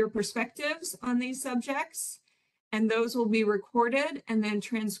about your perspectives on these subjects, and those will be recorded and then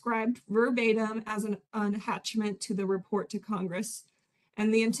transcribed verbatim as an attachment to the report to Congress.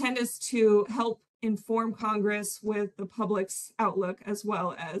 And the intent is to help inform Congress with the public's outlook as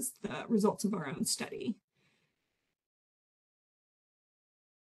well as the results of our own study.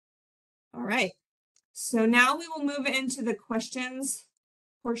 All right, so now we will move into the questions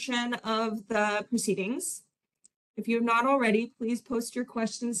portion of the proceedings. If you have not already, please post your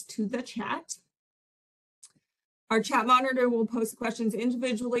questions to the chat. Our chat monitor will post the questions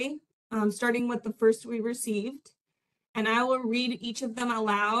individually, starting with the first we received. And I will read each of them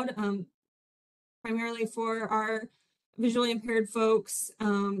aloud, primarily for our visually impaired folks,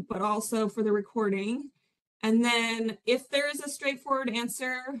 but also for the recording. And then if there is a straightforward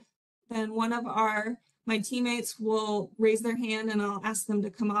answer, then one of my teammates will raise their hand and I'll ask them to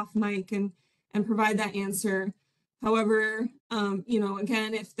come off mic and provide that answer. However,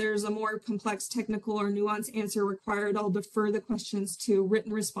 again, if there's a more complex technical or nuanced answer required, I'll defer the questions to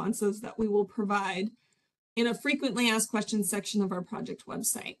written responses that we will provide in a frequently asked questions section of our project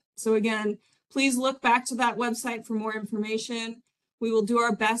website. So again, please look back to that website for more information. We will do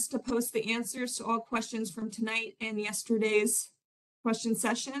our best to post the answers to all questions from tonight and yesterday's question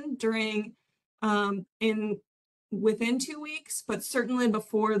session within 2 weeks, but certainly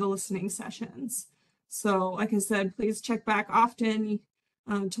before the listening sessions. So like I said, please check back often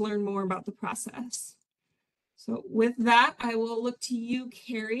to learn more about the process. So with that, I will look to you,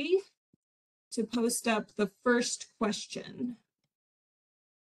 Carrie, to post up the first question.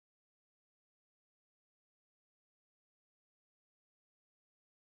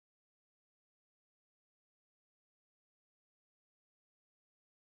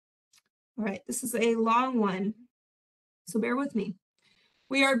 All right, this is a long one, so bear with me.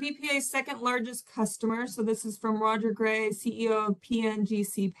 We are BPA's 2nd largest customer, so this is from Roger Gray, CEO of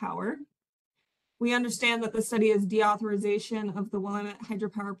PNGC Power. We understand that the study is deauthorization of the Willamette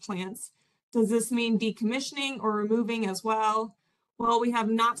hydropower plants. Does this mean decommissioning or removing as well? Well, we have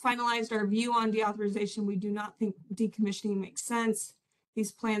not finalized our view on deauthorization. We do not think decommissioning makes sense.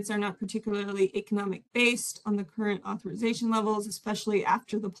 These plants are not particularly economic based on the current authorization levels, especially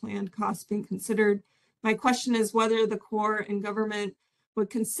after the planned costs being considered. My question is whether the Corps and government would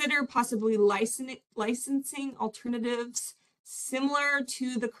consider possibly licensing alternatives similar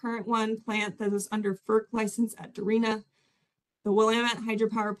to the current plant that is under FERC license at Darina. The Willamette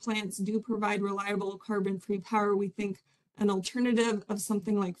hydropower plants do provide reliable carbon-free power. We think an alternative of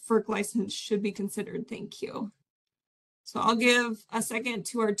something like FERC license should be considered. Thank you. So I'll give a second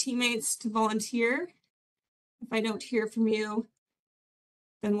to our teammates to volunteer. If I don't hear from you,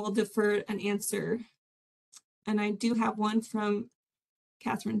 then we'll defer an answer. And I do have one from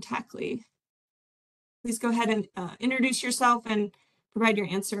Catherine Tackley. Please go ahead and introduce yourself and provide your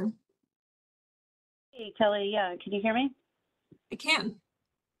answer. Hey, Kelly. Yeah, can you hear me? I can.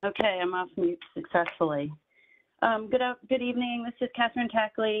 Okay, I'm off mute successfully. Good evening. This is Catherine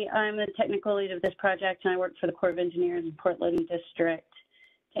Tackley. I'm the technical lead of this project, and I work for the Corps of Engineers in Portland District.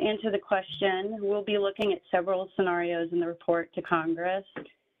 To answer the question, we'll be looking at several scenarios in the report to Congress,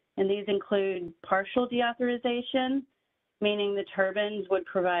 and these include partial deauthorization, meaning the turbines would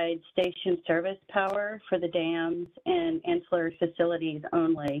provide station service power for the dams and ancillary facilities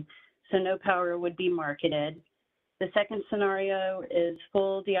only, so no power would be marketed. The second scenario is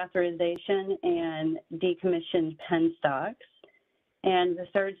full deauthorization and decommissioned penstocks. And the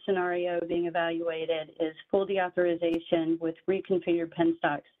third scenario being evaluated is full deauthorization with reconfigured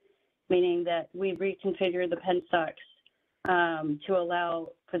penstocks, meaning that we reconfigure the penstocks to allow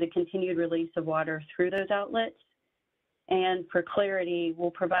for the continued release of water through those outlets. And for clarity,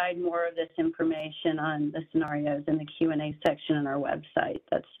 we'll provide more of this information on the scenarios in the Q&A section on our website.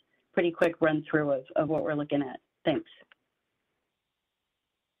 That's a pretty quick run through of what we're looking at. Thanks.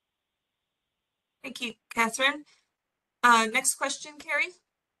 Thank you, Catherine. Next question, Carrie.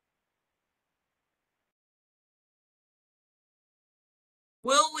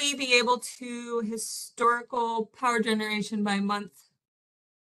 Will we be able to historical power generation by month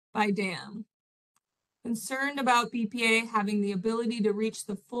by dam? Concerned about BPA having the ability to reach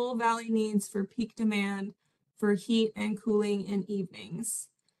the full valley needs for peak demand for heat and cooling in evenings.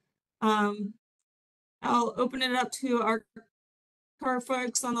 I'll open it up to our car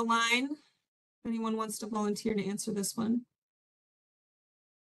folks on the line. If anyone wants to volunteer to answer this one.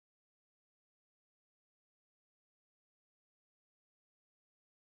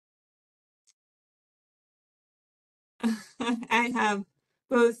 I have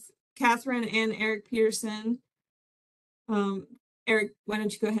both Catherine and Eric Peterson. Eric, why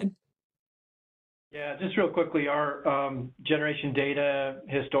don't you go ahead? Yeah, just real quickly, our generation data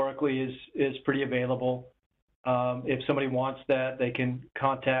historically is pretty available. If somebody wants that, they can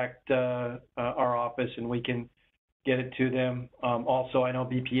contact our office and we can get it to them. Also, I know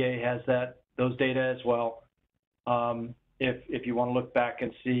BPA has those data as well. If you want to look back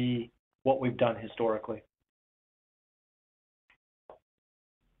and see what we've done historically.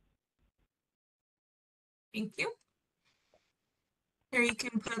 Thank you. Here, you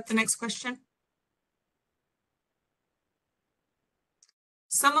can put up the next question.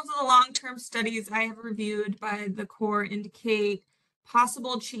 Some of the long-term studies I have reviewed by the Corps indicate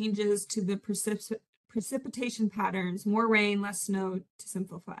possible changes to the precipitation patterns, more rain, less snow, to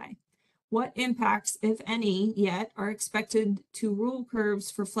simplify. What impacts, if any, yet are expected to rule curves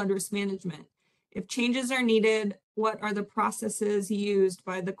for flood risk management? If changes are needed, what are the processes used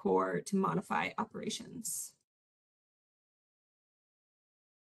by the Corps to modify operations?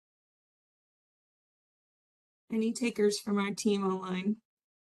 Any takers from our team online?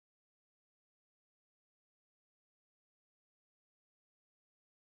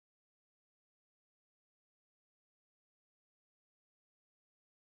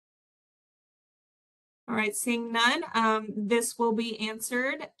 All right, seeing none, this will be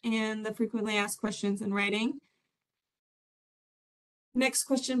answered in the frequently asked questions in writing. Next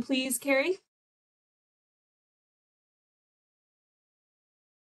question, please, Carrie.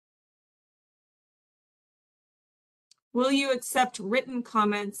 Will you accept written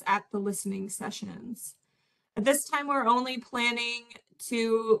comments at the listening sessions? At this time, we're only planning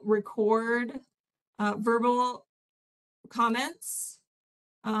to record verbal comments.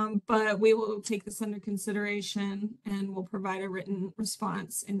 But we will take this under consideration and we'll provide a written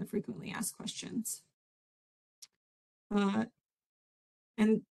response in the frequently asked questions.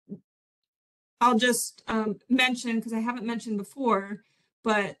 And I'll just mention, because I haven't mentioned before,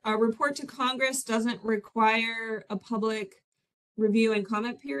 but a report to Congress doesn't require a public review and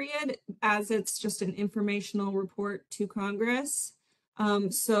comment period, as it's just an informational report to Congress.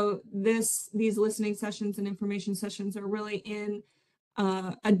 So these listening sessions and information sessions are really in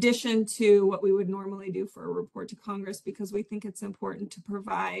addition to what we would normally do for a report to Congress, because we think it's important to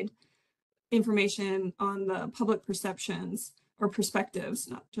provide information on the public perceptions or perspectives,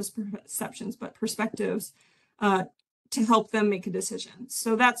 not just perceptions, but perspectives to help them make a decision.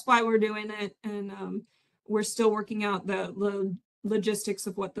 So that's why we're doing it. And we're still working out the logistics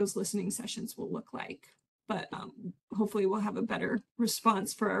of what those listening sessions will look like. but hopefully we'll have a better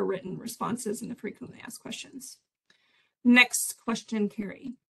response for our written responses and the frequently asked questions. Next question,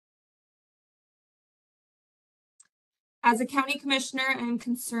 Carrie. As a county commissioner, I am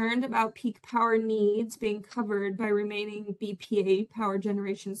concerned about peak power needs being covered by remaining BPA power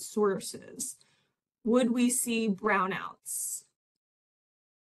generation sources. Would we see brownouts?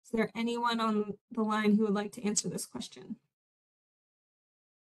 Is there anyone on the line who would like to answer this question?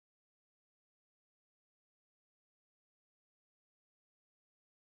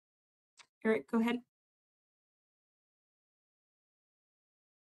 Eric, go ahead.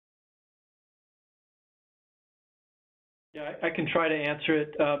 Yeah, I can try to answer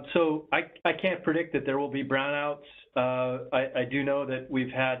it. So I can't predict that there will be brownouts. I do know that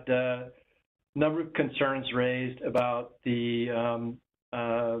we've had a number of concerns raised about the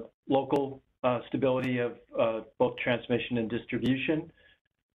local stability of both transmission and distribution.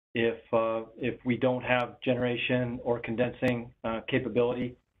 If we don't have generation or condensing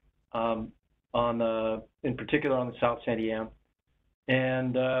capability in particular on the South Sandy Am,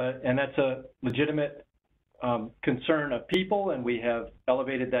 and that's a legitimate concern of people, and we have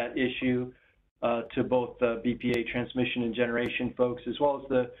elevated that issue to both the BPA transmission and generation folks, as well as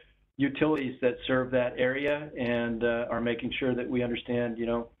the utilities that serve that area, and are making sure that we understand,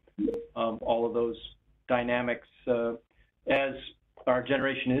 all of those dynamics as our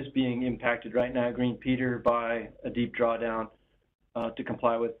generation is being impacted right now, Green Peter, by a deep drawdown to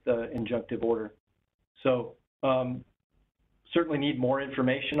comply with the injunctive order. So certainly need more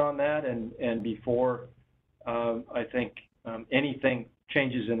information on that, and before I think anything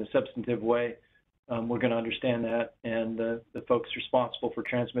changes in a substantive way, we're going to understand that, and the folks responsible for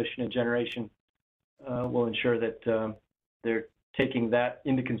transmission and generation will ensure that they're taking that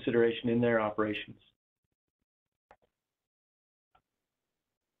into consideration in their operations.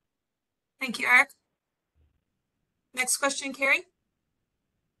 Thank you, Eric. Next question, Carrie.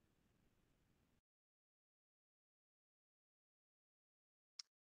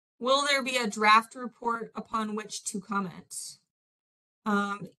 Will there be a draft report upon which to comment?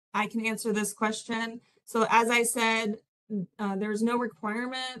 I can answer this question. So as I said, there's no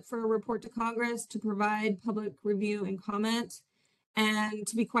requirement for a report to Congress to provide public review and comment. And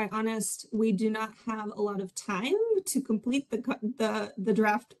to be quite honest, we do not have a lot of time to complete the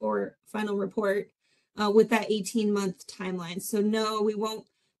draft or final report with that 18-month timeline. So no, we won't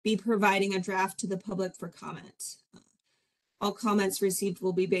be providing a draft to the public for comment. All comments received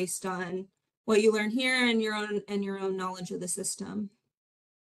will be based on what you learn here and your own knowledge of the system,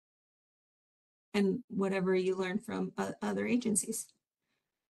 and whatever you learn from other agencies.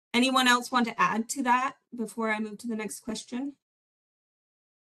 Anyone else want to add to that before I move to the next question?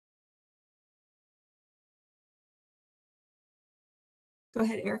 Go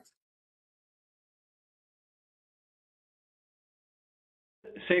ahead, Eric.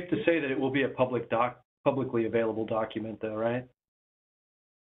 Safe to say that it will be a publicly available document, though, right?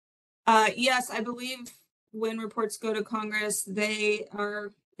 Yes, I believe when reports go to Congress,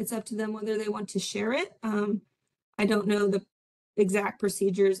 it's up to them whether they want to share it. I don't know the exact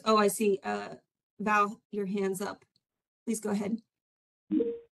procedures. Oh, I see. Val, your hand's up. Please go ahead.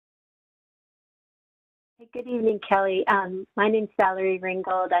 Good evening, Kelly. My name's Valerie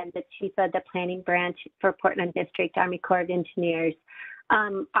Ringgold. I'm the chief of the planning branch for Portland District Army Corps of Engineers.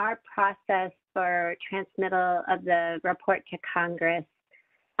 Our process for transmittal of the report to Congress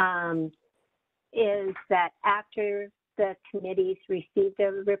is that after the committees receive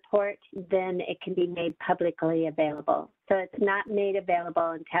the report, then it can be made publicly available. So it's not made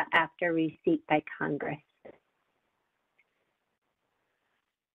available until after receipt by Congress.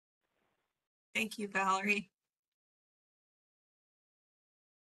 Thank you, Valerie.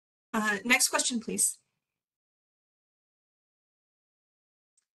 Next question, please.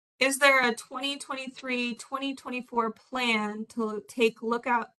 Is there a 2023-2024 plan to take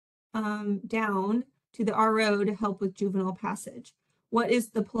lookout down to the RO to help with juvenile passage? What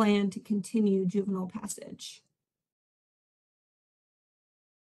is the plan to continue juvenile passage?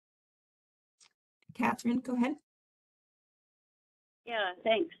 Catherine, go ahead. Yeah,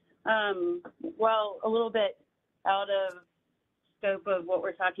 thanks. Well, a little bit out of scope of what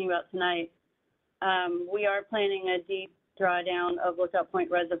we're talking about tonight. We are planning a deep drawdown of Lookout Point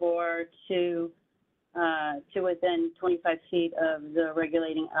Reservoir to within 25 feet of the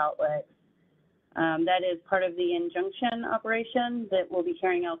regulating outlet. That is part of the injunction operation that we'll be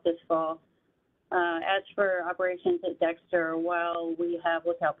carrying out this fall. As for operations at Dexter, while we have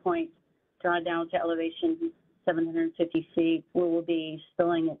Lookout Point drawn down to elevation 750 feet, we will be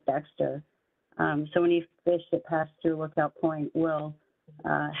spilling at Dexter. So any fish that pass through Lookout Point will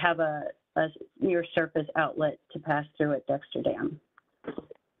have a near surface outlet to pass through at Dexter Dam.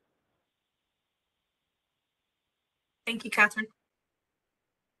 Thank you, Catherine.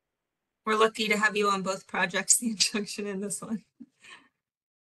 We're lucky to have you on both projects, the injunction and this one.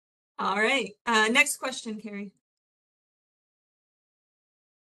 All right, next question, Carrie.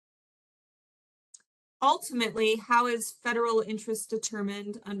 Ultimately, how is federal interest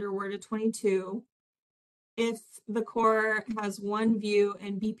determined under WRDA22? If the Corps has one view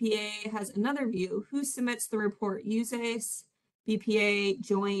and BPA has another view, who submits the report? USACE, BPA,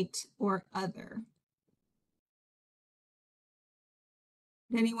 joint, or other?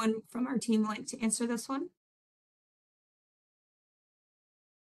 Would anyone from our team like to answer this one?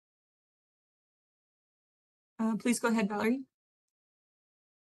 Please go ahead, Valerie.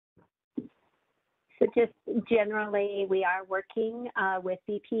 So just generally, we are working with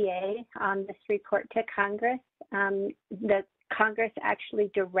BPA on this report to Congress. The Congress actually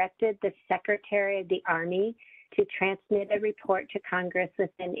directed the Secretary of the Army to transmit a report to Congress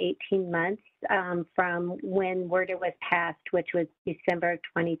within 18 months from when WRDA was passed, which was December of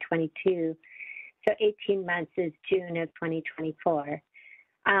 2022. So 18 months is June of 2024.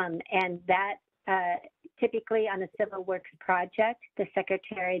 And that typically on a civil works project, the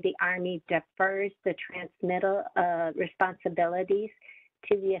Secretary of the Army defers the transmittal responsibilities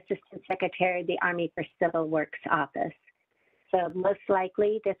to the Assistant Secretary of the Army for Civil Works Office. So most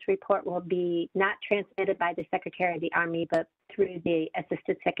likely this report will be not transmitted by the Secretary of the Army, but through the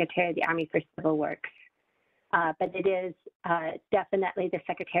Assistant Secretary of the Army for Civil Works. But it is definitely the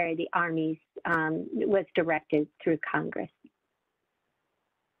Secretary of the Army was directed through Congress.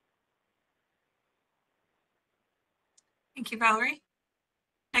 Thank you, Valerie.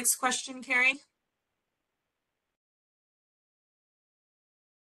 Next question, Carrie.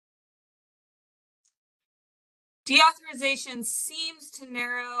 Deauthorization seems to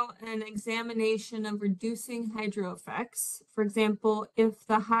narrow an examination of reducing hydro effects. For example, if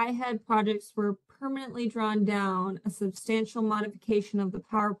the high head projects were permanently drawn down, a substantial modification of the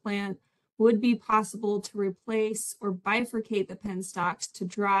power plant would be possible to replace or bifurcate the penstocks to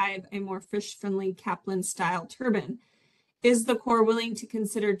drive a more fish-friendly Kaplan-style turbine. Is the Corps willing to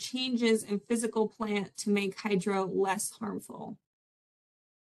consider changes in physical plant to make hydro less harmful?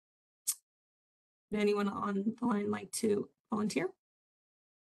 Would anyone on the line like to volunteer?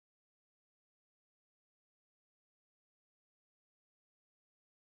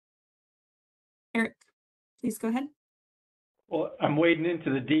 Eric, please go ahead. Well, I'm wading into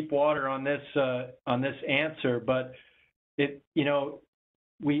the deep water on this answer, but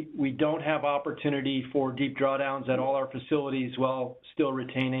we don't have opportunity for deep drawdowns at all our facilities while still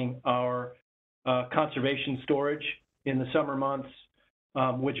retaining our conservation storage in the summer months,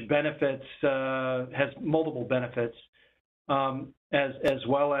 which benefits, has multiple benefits, as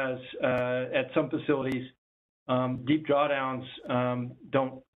well as at some facilities, deep drawdowns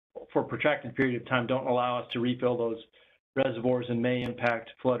don't, for a protracted period of time, don't allow us to refill those reservoirs and may impact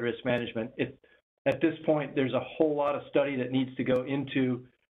flood risk management. At this point, there's a whole lot of study that needs to go into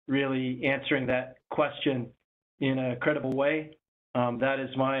really answering that question in a credible way. That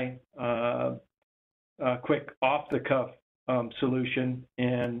is my quick off-the-cuff solution,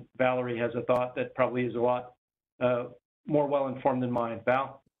 and Valerie has a thought that probably is a lot more well-informed than mine.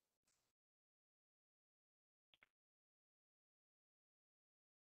 Val?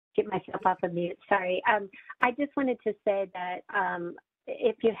 Get myself off of mute, sorry. I just wanted to say that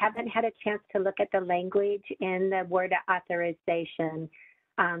if you haven't had a chance to look at the language in the WRDA authorization,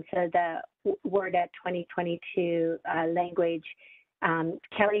 so the WRDA 2022 language,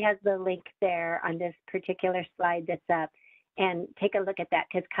 Kelly has the link there on this particular slide that's up, and take a look at that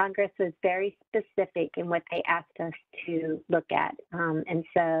because Congress was very specific in what they asked us to look at. And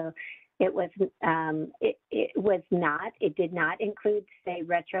so it did not include, say,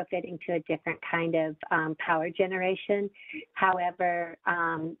 retrofitting to a different kind of power generation. However,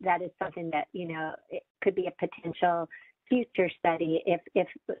 that is something that, it could be a potential future study if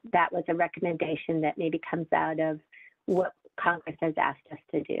that was a recommendation that maybe comes out of what Congress has asked us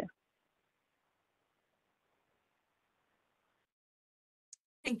to do.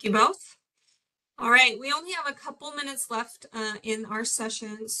 Thank you both. All right, we only have a couple minutes left in our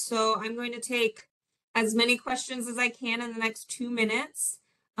session, so I'm going to take as many questions as I can in the next 2 minutes.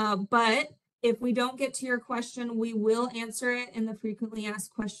 But if we don't get to your question, we will answer it in the frequently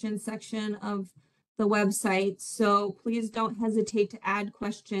asked questions section of the website. So please don't hesitate to add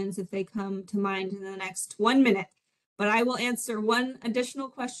questions if they come to mind in the next 1 minute. But I will answer one additional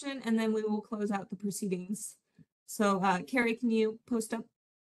question and then we will close out the proceedings. So Carrie, can you post up?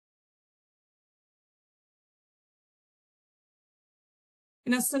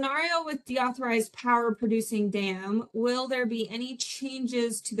 In a scenario with deauthorized power producing dam, will there be any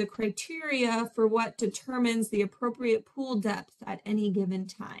changes to the criteria for what determines the appropriate pool depth at any given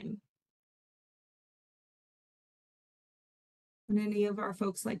time? Would any of our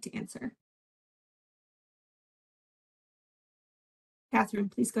folks like to answer? Catherine,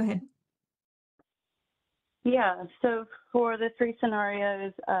 please go ahead. Yeah, so for the three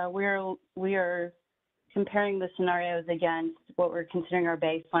scenarios, we are comparing the scenarios against what we're considering our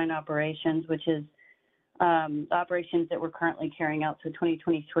baseline operations, which is the operations that we're currently carrying out, so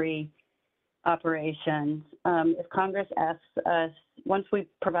 2023 operations. If Congress asks us, once we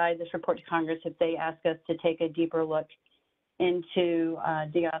provide this report to Congress, if they ask us to take a deeper look into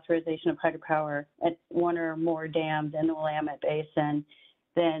deauthorization of hydropower at one or more dams in the Willamette Basin,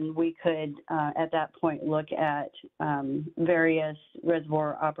 then we could, at that point, look at various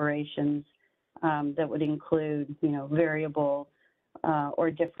reservoir operations that would include, variable or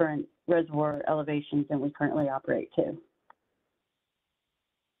different reservoir elevations than we currently operate to. All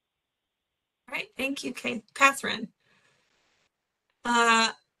right, thank you, Catherine.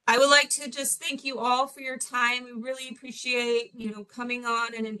 I would like to just thank you all for your time. We really appreciate, coming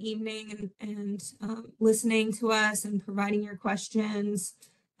on in an evening and listening to us and providing your questions.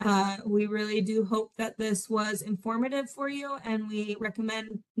 We really do hope that this was informative for you, and we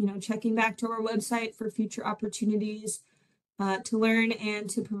recommend, checking back to our website for future opportunities to learn and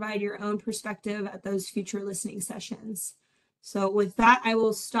to provide your own perspective at those future listening sessions. So with that, I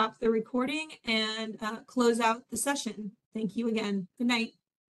will stop the recording and close out the session. Thank you again. Good night.